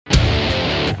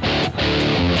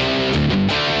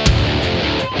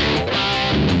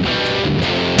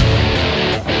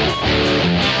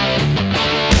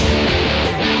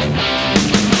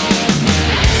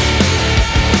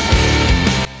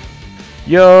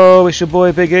Yo, it's your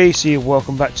boy Big Easy.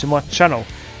 Welcome back to my channel.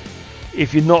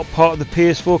 If you're not part of the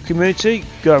PS4 community,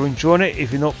 go and join it.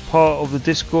 If you're not part of the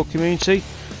Discord community,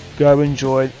 go and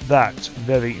join that.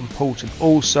 Very important.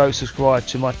 Also subscribe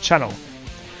to my channel.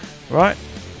 Right?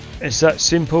 It's that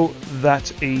simple,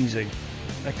 that easy.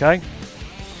 Okay?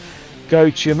 Go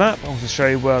to your map. I want to show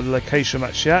you where the location I'm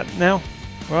actually at now.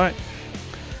 Right?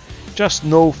 Just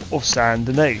north of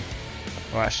Sandony.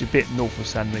 Well, actually a bit north of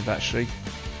Sandony actually.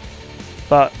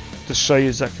 But to show you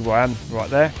exactly where I am, right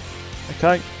there.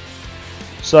 Okay,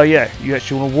 so yeah, you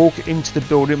actually want to walk into the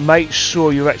building. Make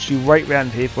sure you're actually right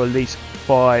around here for at least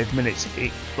 5 minutes.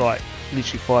 Like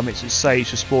literally 5 minutes. It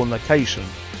saves your spawn location.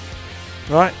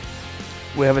 Right,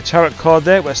 we have a tarot card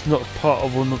there, but it's not part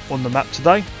of on the map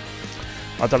today.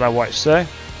 I don't know why it's there.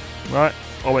 Right,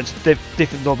 I went to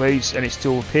different lobbies and it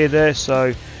still appeared there,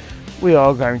 so we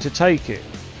are going to take it.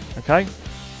 Okay.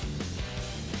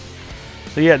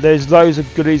 So yeah, there's loads of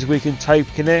goodies we can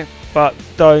take in here, but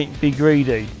don't be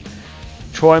greedy.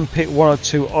 Try and pick 1 or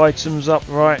 2 items up,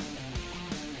 right?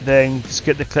 Then just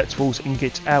get the collectibles and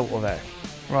get out of there.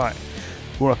 Right.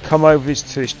 You want to come over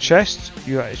to this chest.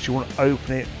 You actually want to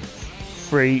open it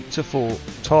 3 to 4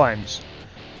 times.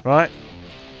 Right?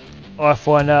 I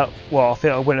find out, well, I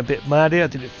think I went a bit mad here. I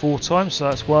did it 4 times, so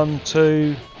that's 1,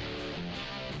 2,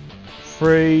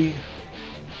 3.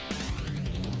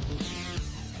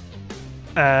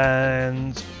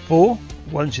 And 4.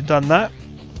 Once you've done that,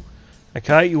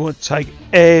 okay, you want to take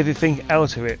everything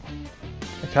out of it.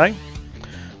 Okay,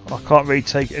 I can't really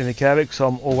take anything out of it because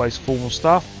I'm always full of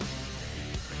stuff.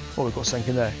 Oh, we've got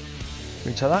something in there.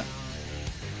 Can we take that?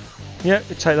 Yeah,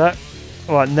 we take that.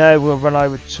 Alright, now we'll run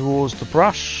over towards the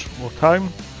brush or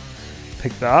comb.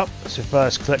 Pick that up. That's the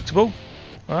first collectible.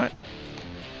 Alright,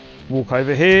 walk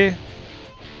over here.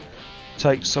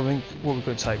 Take something. What we're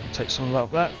going to take? We'll take something like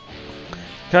that.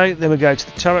 Okay, then we go to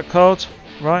the tarot card,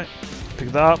 right? Pick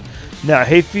that up. Now,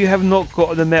 if you have not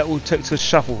got the metal detector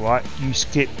shuffle, right, you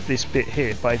skip this bit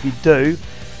here. But if you do,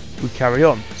 we carry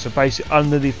on. So basically,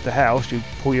 underneath the house, you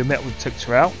pull your metal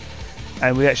detector out,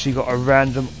 and we actually got a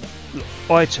random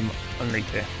item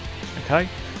underneath here. Okay,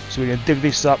 so we're going to dig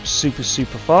this up super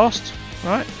fast,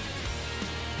 right?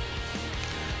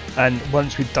 And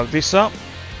once we've dug this up,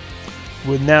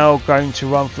 we're now going to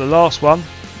run for the last one,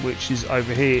 which is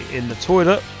over here in the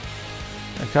toilet.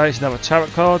 Okay, it's another tarot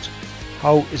card.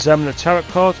 Examine the tarot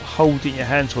card, hold it in your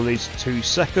hand for at least 2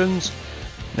 seconds.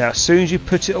 Now as soon as you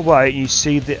put it away and you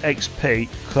see the XP,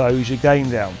 close your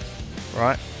game down.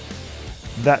 Right,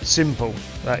 that simple,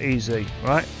 that easy.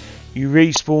 Right, you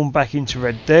respawn back into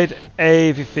Red Dead.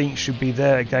 Everything should be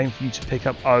there again for you to pick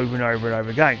up over and over and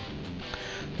over again.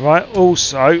 Right,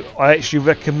 also I actually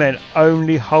recommend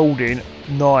only holding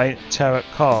 9 tarot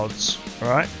cards.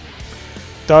 Right,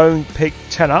 don't pick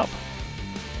 10 up.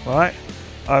 Right,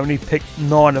 only pick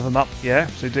 9 of them up. Yeah,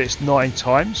 so do this 9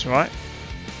 times. Right,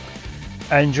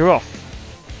 and you're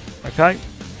off. Okay,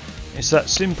 it's that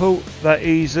simple, that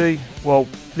easy. Well,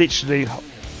 literally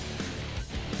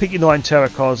pick your 9 tarot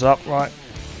cards up. Right,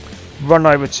 run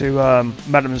over to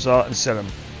Madame Nazar and sell them.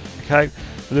 Okay,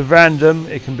 with a random,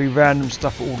 it can be random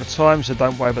stuff all the time, so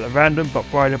don't worry about the random,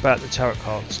 but worry about the tarot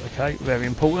cards. Okay, very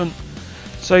important.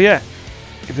 So yeah,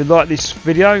 if you like this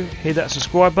video, hit that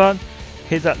subscribe button,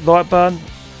 hit that like button,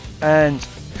 and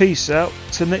peace out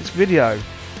to the next video.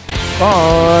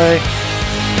 Bye.